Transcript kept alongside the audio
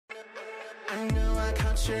I know I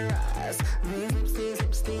caught your eyes.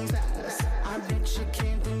 These eyes. I bet you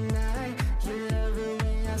can't deny you love the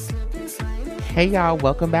way I slip and slide. Hey y'all,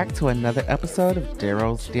 welcome back to another episode of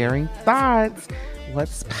Daryl's Daring Thoughts.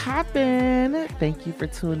 What's poppin'? Thank you for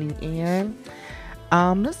tuning in.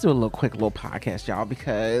 Let's do a quick little podcast, y'all,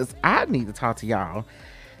 because I need to talk to y'all.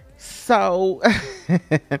 So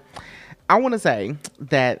I want to say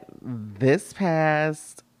that this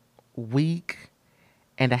past week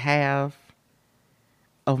and a half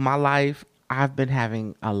of my life, I've been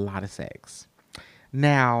having a lot of sex.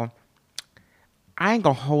 Now, I ain't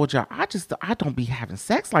gonna hold y'all. I don't be having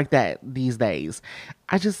sex like that these days.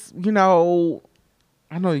 I just, I know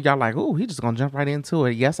y'all like, oh, he just gonna jump right into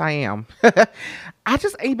it. Yes, I am. I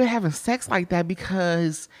just ain't been having sex like that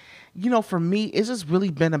because, for me, it's just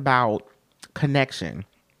really been about connection.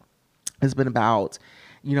 It's been about,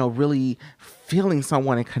 really feeling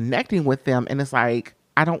someone and connecting with them. And it's like,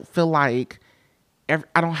 I don't feel like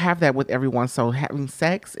I don't have that with everyone. So having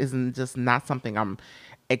sex isn't just not something I'm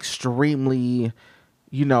extremely,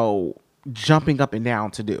 jumping up and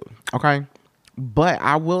down to do. Okay. But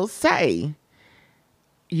I will say,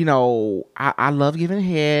 I love giving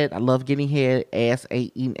head. I love getting head,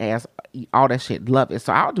 eating ass, all that shit. Love it.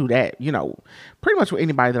 So I'll do that, pretty much with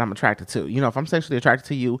anybody that I'm attracted to. If I'm sexually attracted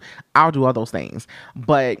to you, I'll do all those things.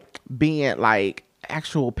 But being like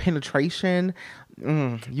actual penetration,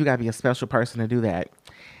 you gotta be a special person to do that.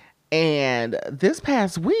 And this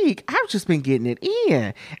past week, I've just been getting it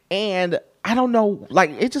in. And I don't know,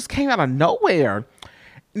 like, it just came out of nowhere.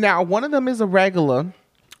 Now, one of them is a regular.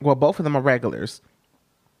 Well, both of them are regulars.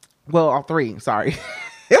 Well, all three, sorry.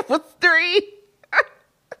 It was three.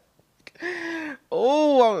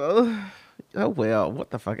 Oh, well,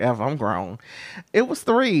 what the fuck ever. I'm grown. It was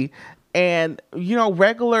three. And,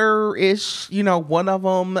 regular-ish, one of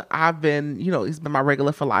them, I've been, he's been my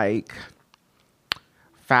regular for like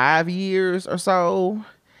 5 years or so.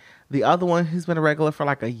 The other one, he's been a regular for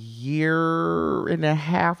like a year and a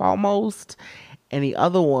half almost. And the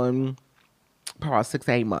other one, probably 6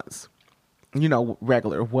 to 8 months.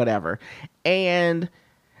 Regular, whatever. And,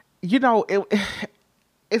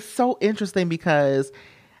 it's so interesting because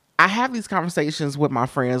I have these conversations with my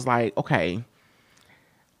friends like, okay,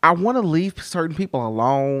 I want to leave certain people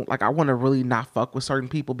alone. Like, I want to really not fuck with certain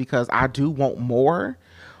people because I do want more,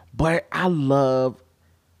 but I love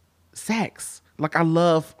sex. Like, I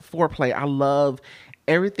love foreplay. I love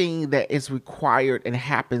everything that is required and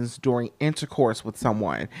happens during intercourse with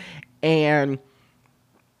someone. And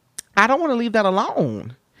I don't want to leave that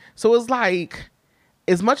alone. So it's like,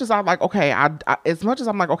 as much as I'm like, okay,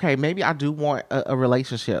 maybe I do want a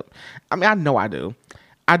relationship. I mean, I know I do.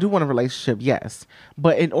 I do want a relationship, yes.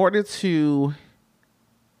 But in order to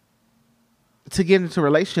get into a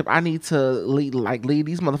relationship, I need to lead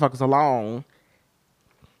these motherfuckers along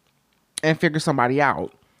and figure somebody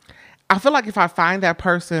out. I feel like if I find that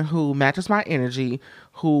person who matches my energy,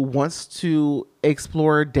 who wants to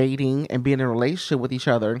explore dating and be in a relationship with each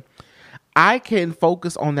other, I can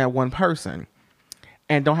focus on that one person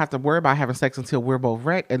and don't have to worry about having sex until we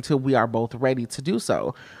are both ready to do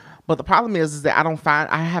so. But the problem is that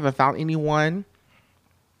I haven't found anyone.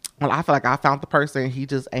 Well, I feel like I found the person. He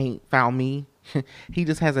just ain't found me. He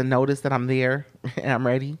just hasn't noticed that I'm there and I'm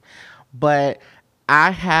ready. But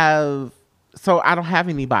I don't have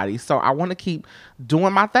anybody. So I want to keep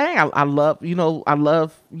doing my thing. I love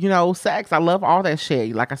sex. I love all that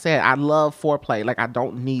shit. Like I said, I love foreplay. Like, I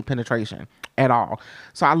don't need penetration at all.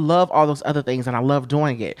 So I love all those other things and I love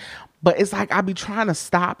doing it. But it's like I be trying to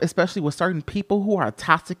stop, especially with certain people who are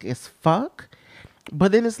toxic as fuck.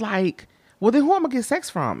 But then it's like, well, then who am I gonna get sex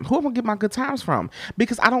from? Who am I gonna get my good times from?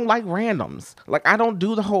 Because I don't like randoms. Like, I don't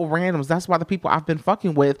do the whole randoms. That's why the people I've been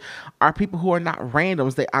fucking with are people who are not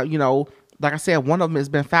randoms. They are, like I said, one of them has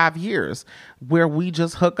been 5 years where we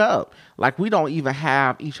just hook up. Like, we don't even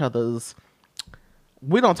have each other's.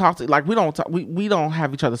 We don't talk to, like, we don't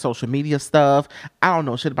have each other's social media stuff. I don't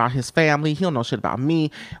know shit about his family. He don't know shit about me.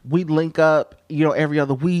 We link up, every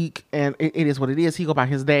other week, and it is what it is. He go about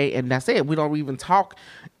his day, and that's it. We don't even talk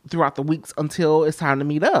throughout the weeks until it's time to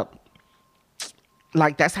meet up.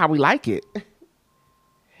 Like, that's how we like it.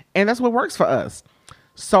 And that's what works for us.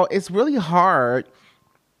 So it's really hard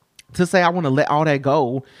to say I want to let all that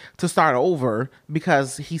go to start over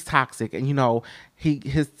because he's toxic and he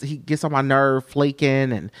gets on my nerve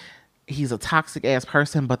flaking and he's a toxic ass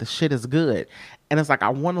person, but the shit is good. And it's like, I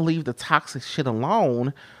want to leave the toxic shit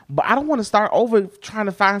alone, but I don't want to start over trying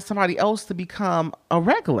to find somebody else to become a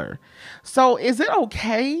regular. So is it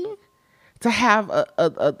okay to have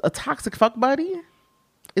a toxic fuck buddy?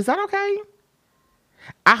 Is that okay?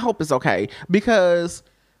 I hope it's okay because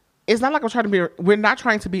it's not like we're not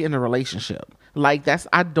trying to be in a relationship. Like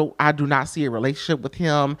I do not see a relationship with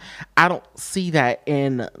him. I don't see that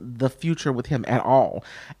in the future with him at all.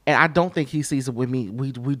 And I don't think he sees it with me.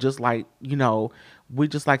 We just like, we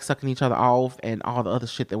just like sucking each other off and all the other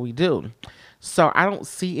shit that we do. So I don't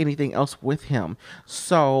see anything else with him.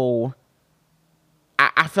 So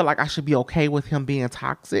I feel like I should be okay with him being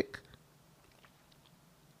toxic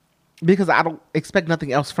because I don't expect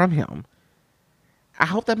nothing else from him. I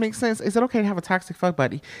hope that makes sense. Is it okay to have a toxic fuck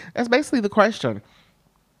buddy? That's basically the question.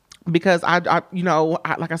 Because like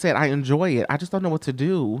I said, I enjoy it. I just don't know what to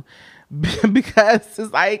do because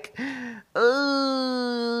it's like,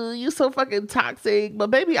 you so fucking toxic. But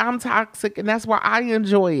baby, I'm toxic, and that's why I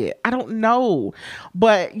enjoy it. I don't know,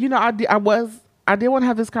 but I did want to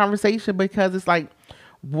have this conversation because it's like,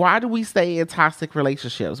 why do we stay in toxic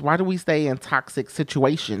relationships? Why do we stay in toxic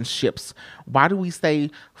situationships? Why do we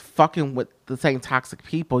stay fucking with the same toxic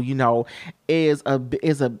people? Is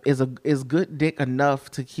good dick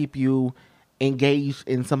enough to keep you engaged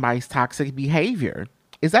in somebody's toxic behavior?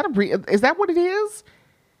 Is that what it is?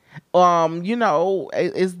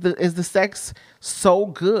 Is the sex so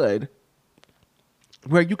good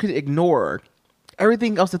where you could ignore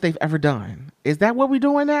everything else that they've ever done? Is that what we're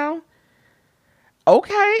doing now?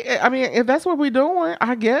 Okay, I mean, if that's what we're doing,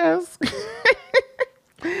 I guess.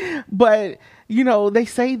 But they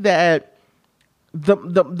say that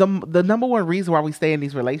the number one reason why we stay in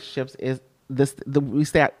these relationships is we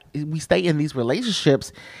stay in these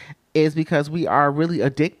relationships is because we are really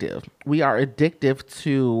addictive. We are addictive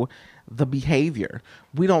to the behavior.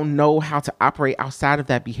 We don't know how to operate outside of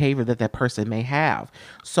that behavior that person may have.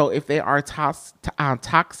 So if they are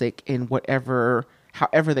toxic in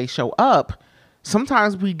however they show up,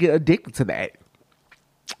 sometimes we get addicted to that.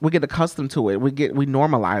 We get accustomed to it. We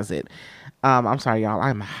normalize it. I'm sorry, y'all.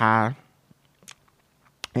 I'm high.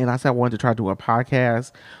 And I said I wanted to try to do a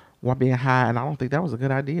podcast while being high, and I don't think that was a good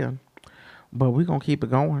idea. But we're going to keep it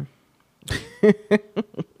going.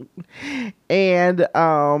 And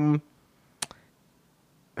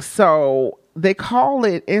so they call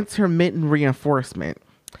it intermittent reinforcement.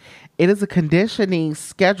 It is a conditioning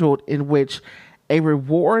scheduled in which a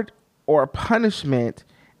reward or punishment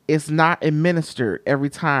is not administered every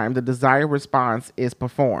time the desired response is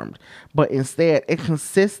performed, but instead it's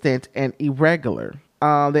consistent and irregular.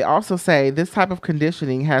 They also say this type of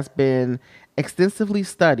conditioning has been extensively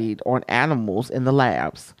studied on animals in the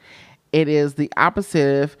labs. It is the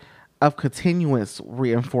opposite of continuous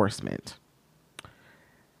reinforcement.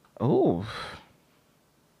 Oh,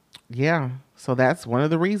 yeah. So that's one of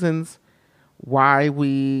the reasons why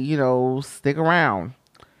we, stick around.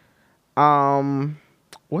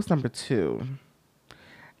 What's number 2?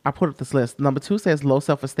 I put up this list. Number 2 says low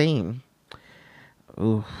self-esteem.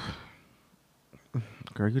 Ooh,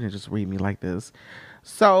 girl, you didn't just read me like this.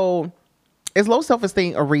 So, is low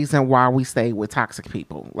self-esteem a reason why we stay with toxic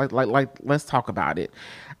people? Like, let's talk about it.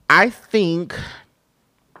 I think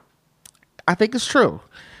it's true.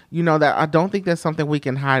 That I don't think that's something we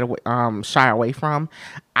can shy away from.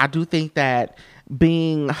 I do think that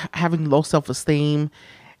having low self-esteem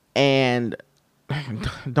and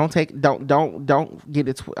don't get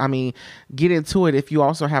into it if you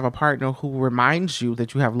also have a partner who reminds you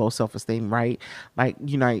that you have low self-esteem, right? Like,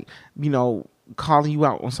 calling you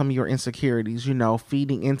out on some of your insecurities,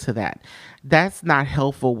 feeding into that. That's not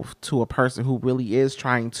helpful to a person who really is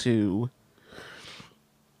trying to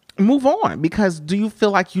move on, because do you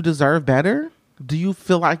feel like you deserve better? Do you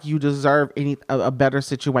feel like you deserve a better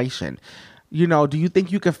situation? Do you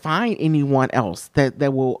think you can find anyone else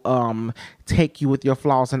that will take you with your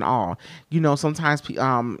flaws and all? Sometimes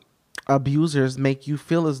abusers make you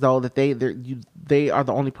feel as though that they are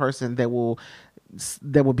the only person that will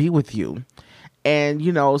be with you. And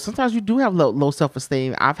sometimes you do have low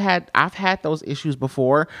self-esteem. I've had those issues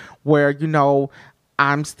before where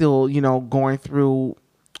I'm still going through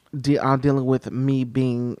dealing with me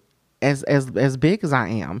being as big as I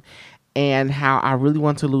am, and how I really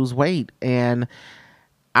want to lose weight. And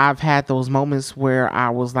I've had those moments where I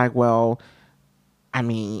was like, well, I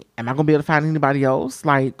mean, am I going to be able to find anybody else?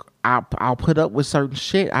 Like, I'll put up with certain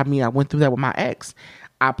shit. I mean, I went through that with my ex.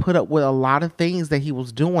 I put up with a lot of things that he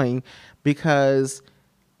was doing because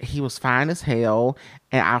he was fine as hell.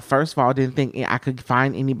 And I, first of all, didn't think I could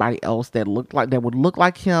find anybody else that would look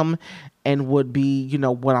like him and would be,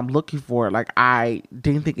 what I'm looking for. Like, I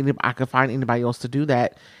didn't think I could find anybody else to do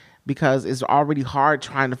that, because it's already hard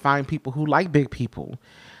trying to find people who like big people.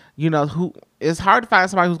 It's hard to find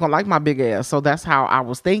somebody who's gonna like my big ass. So that's how I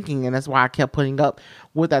was thinking, and that's why I kept putting up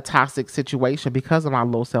with that toxic situation, because of my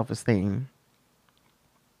low self-esteem.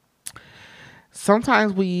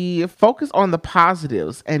 Sometimes we focus on the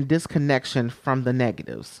positives and disconnection from the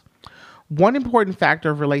negatives. One important factor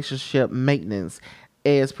of relationship maintenance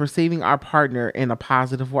is perceiving our partner in a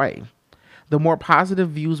positive way. The more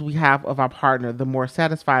positive views we have of our partner, the more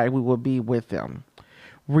satisfied we will be with them.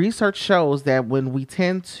 Research shows that when we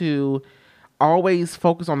tend to always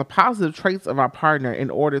focus on the positive traits of our partner in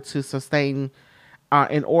order to sustain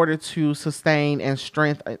and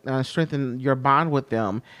strengthen your bond with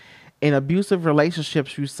them. In abusive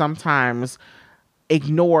relationships, you sometimes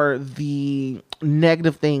ignore the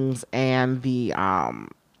negative things and the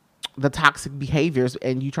toxic behaviors,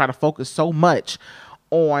 and you try to focus so much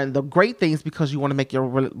on the great things because you want to make your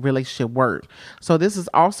relationship work. So this is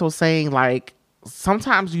also saying, like,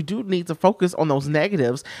 sometimes you do need to focus on those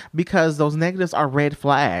negatives because those negatives are red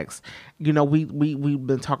flags. We've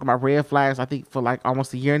been talking about red flags, I think, for like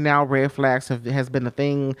almost a year now. Red flags has been a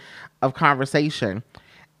thing of conversation.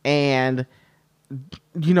 And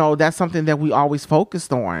that's something that we always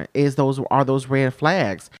focused on, is those red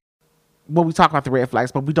flags. Well, we talk about the red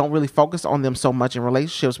flags, but we don't really focus on them so much in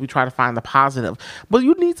relationships. We try to find the positive, but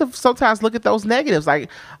you need to sometimes look at those negatives. Like,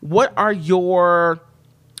 what are your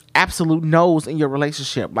absolute no's in your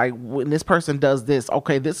relationship? Like, when this person does this,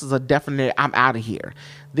 okay, this is a definite, I'm out of here.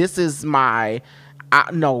 This is no,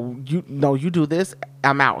 you do this,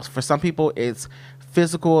 I'm out. For some people, it's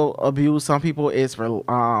physical abuse. Some people it's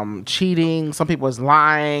cheating. Some people it's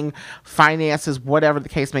lying, finances, whatever the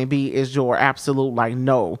case may be, is your absolute, like,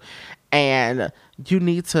 no. And you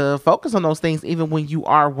need to focus on those things even when you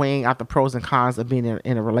are weighing out the pros and cons of being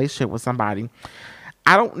in a relationship with somebody.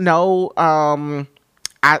 I don't know.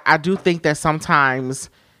 I do think that sometimes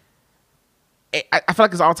I feel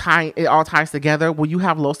like it all ties together. When you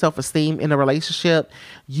have low self-esteem in a relationship,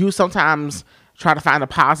 you sometimes try to find a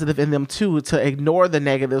positive in them too, to ignore the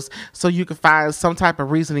negatives so you can find some type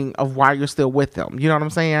of reasoning of why you're still with them. You know what I'm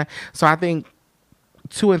saying? So I think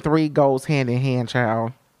 2 and 3 goes hand in hand,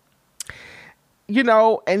 child.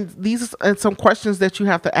 And these are some questions that you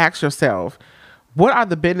have to ask yourself. What are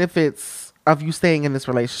the benefits of you staying in this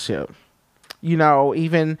relationship?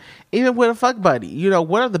 Even with a fuck buddy,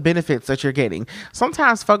 what are the benefits that you're getting?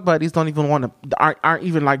 Sometimes fuck buddies don't even aren't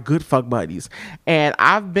even like good fuck buddies. And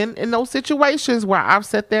I've been in those situations where I've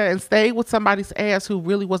sat there and stayed with somebody's ass who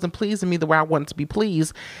really wasn't pleasing me the way I wanted to be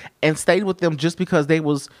pleased, and stayed with them just because it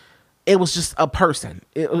was just a person.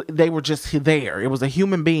 They were just there. It was a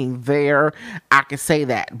human being there. I could say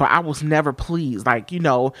that, but I was never pleased. Like,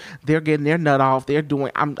 they're getting their nut off.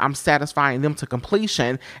 I'm satisfying them to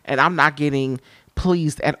completion, and I'm not getting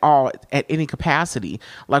pleased at all at any capacity.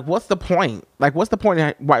 Like, what's the point? Like, what's the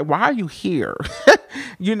point? Why are you here?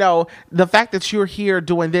 The fact that you're here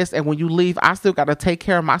doing this, and when you leave, I still got to take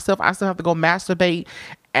care of myself. I still have to go masturbate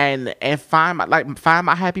and find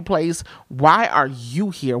my happy place. Why are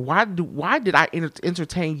you here? Why did I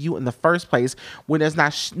entertain you in the first place when there's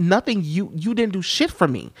nothing you didn't do shit for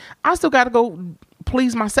me? I still got to go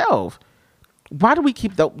please myself. Why do we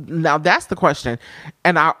keep now that's the question.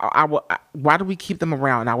 And why do we keep them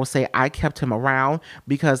around? And I would say I kept him around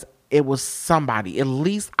because it was somebody. At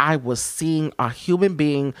least I was seeing a human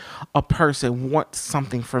being, a person want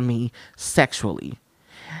something from me sexually.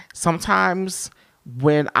 Sometimes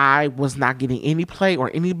when I was not getting any play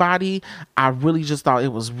or anybody, I really just thought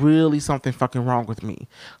it was really something fucking wrong with me.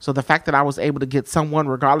 So the fact that I was able to get someone,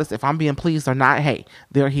 regardless if I'm being pleased or not, hey,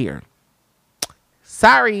 they're here.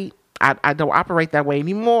 Sorry, I don't operate that way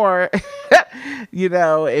anymore.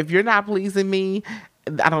 If you're not pleasing me,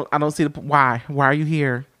 I don't see why. Why are you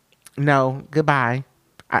here? No, goodbye.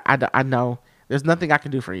 I know. There's nothing I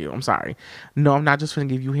can do for you. I'm sorry. No, I'm not just going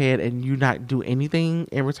to give you head and you not do anything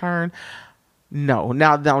in return. No.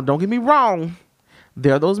 Now, don't get me wrong.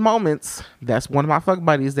 There are those moments. That's one of my fuck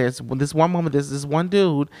buddies. There's this one moment. There's this one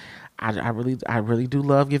dude. I really do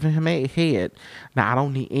love giving him a head. Now, I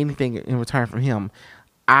don't need anything in return from him.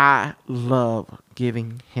 I love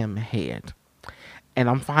giving him head. And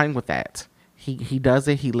I'm fine with that. He does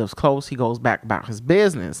it. He lives close. He goes back about his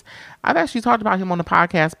business. I've actually talked about him on the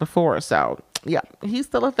podcast before. So, yeah, he's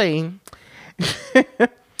still a thing.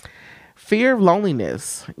 Fear of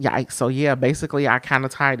loneliness. Yikes. So, yeah, basically, I kind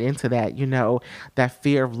of tied into that, that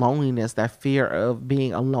fear of loneliness, that fear of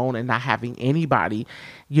being alone and not having anybody,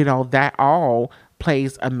 that all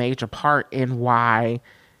plays a major part in why,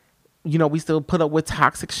 we still put up with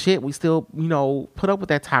toxic shit. We still, put up with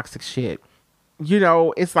that toxic shit.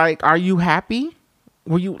 It's like, are you happy?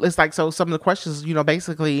 It's like, so some of the questions,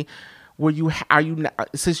 basically,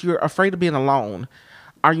 since you're afraid of being alone,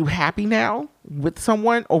 are you happy now with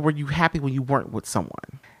someone, or were you happy when you weren't with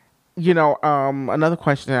someone? Another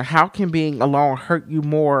question, how can being alone hurt you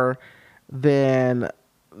more than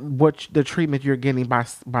what the treatment you're getting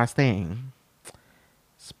by staying.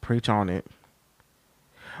 Let's preach on it.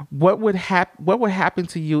 What would happen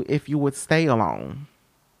to you if you would stay alone?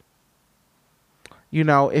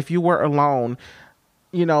 If you were alone,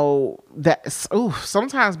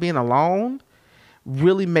 sometimes being alone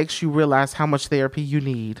really makes you realize how much therapy you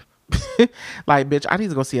need. Like, bitch, I need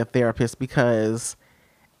to go see a therapist, because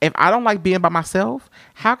if I don't like being by myself,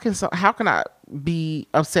 how can I be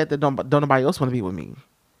upset that don't nobody else want to be with me?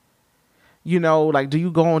 Like, do you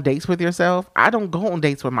go on dates with yourself? I don't go on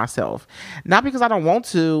dates with myself. Not because I don't want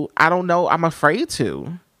to. I don't know. I'm afraid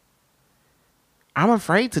to. I'm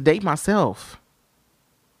afraid to date myself.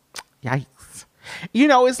 Yikes.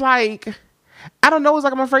 It's like, I don't know. It's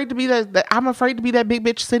like I'm afraid to be I'm afraid to be that big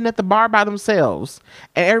bitch sitting at the bar by themselves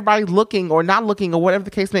and everybody looking or not looking or whatever the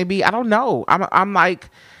case may be. I don't know. I'm like,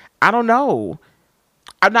 I don't know.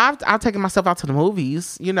 I've taken myself out to the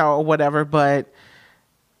movies, or whatever, but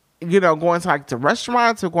going to like the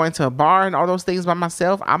restaurants or going to a bar and all those things by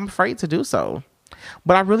myself, I'm afraid to do so.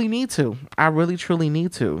 But I really need to. I really truly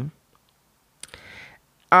need to.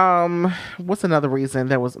 What's another reason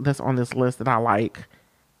that's on this list that I like?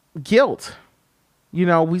 Guilt.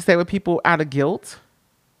 We stay with people out of guilt.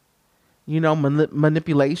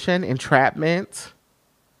 Manipulation, entrapment.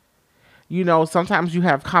 Sometimes you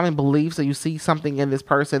have common beliefs, that you see something in this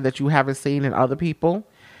person that you haven't seen in other people.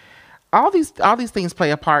 All these things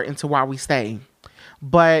play a part into why we stay.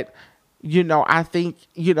 But, I think,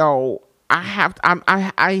 I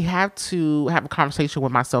have to have a conversation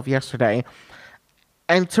with myself yesterday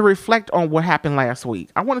and to reflect on what happened last week.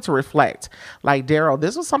 I wanted to reflect, like, Daryl,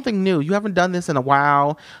 this was something new. You haven't done this in a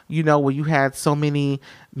while, where you had so many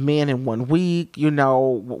men in 1 week.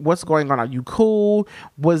 What's going on? Are you cool?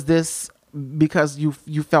 Was this because you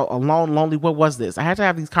felt alone, lonely? What was this? I had to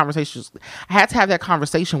have these conversations. I had to have that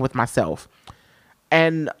conversation with myself.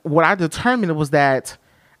 And what I determined was that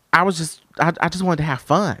I just wanted to have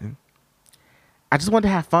fun. I just wanted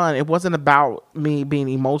to have fun. It wasn't about me being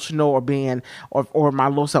emotional or being or my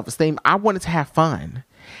low self-esteem. I wanted to have fun.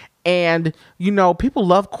 And, people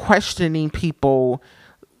love questioning people.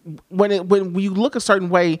 When you look a certain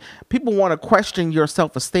way, people want to question your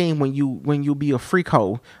self-esteem when you be a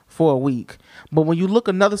freako for a week. But when you look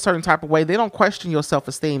another certain type of way, they don't question your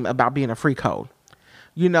self-esteem about being a freako.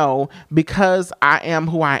 Because I am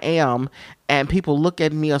who I am and people look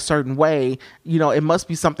at me a certain way, it must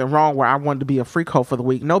be something wrong where I wanted to be a freako for the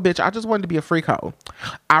week. No, bitch, I just wanted to be a freako.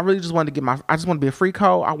 I really just wanted to I just want to be a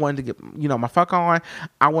freako. I wanted to get, my fuck on.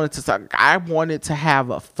 I wanted to have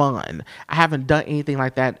a fun. I haven't done anything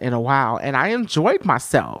like that in a while, and I enjoyed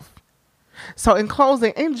myself. So in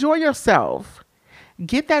closing, enjoy yourself.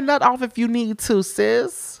 Get that nut off if you need to,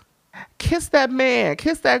 sis. Kiss that man,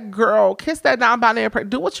 kiss that girl, kiss that non-binary person.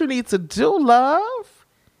 Do what you need to do, love.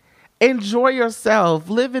 Enjoy yourself.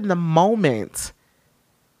 Live in the moment.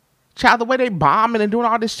 Child, the way they bombing and doing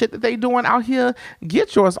all this shit that they doing out here,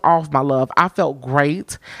 get yours off, my love. I felt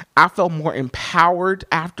great. I felt more empowered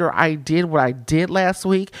after I did what I did last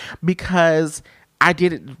week, because I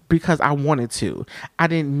did it because I wanted to. I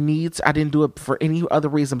didn't do it for any other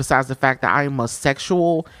reason besides the fact that I am a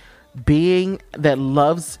sexual being that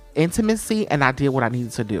loves intimacy, and I did what I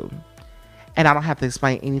needed to do. And I don't have to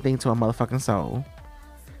explain anything to a motherfucking soul.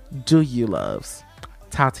 Do you, loves?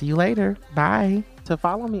 Talk to you later. Bye. To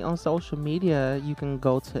follow me on social media, you can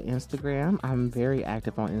go to Instagram. I'm very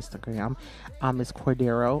active on Instagram. It's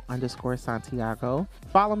Cordero_Santiago.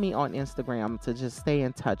 Follow me on Instagram to just stay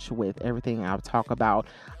in touch with everything I'll talk about.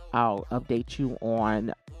 I'll update you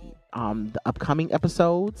on the upcoming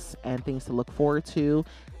episodes and things to look forward to.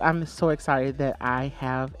 I'm so excited that I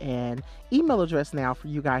have an email address now for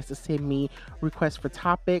you guys to send me requests for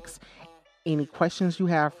topics, any questions you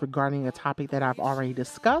have regarding a topic that I've already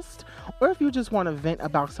discussed, or if you just want to vent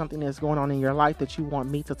about something that's going on in your life that you want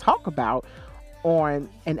me to talk about on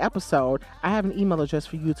an episode. I have an email address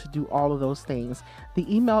for you to do all of those things.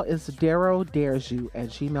 The email is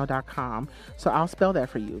darodaresu@gmail.com. So I'll spell that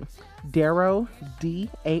for you. Daro,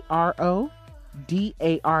 DARODARESU.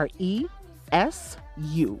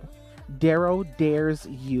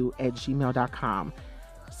 darodaresu@gmail.com.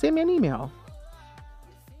 Send me an email.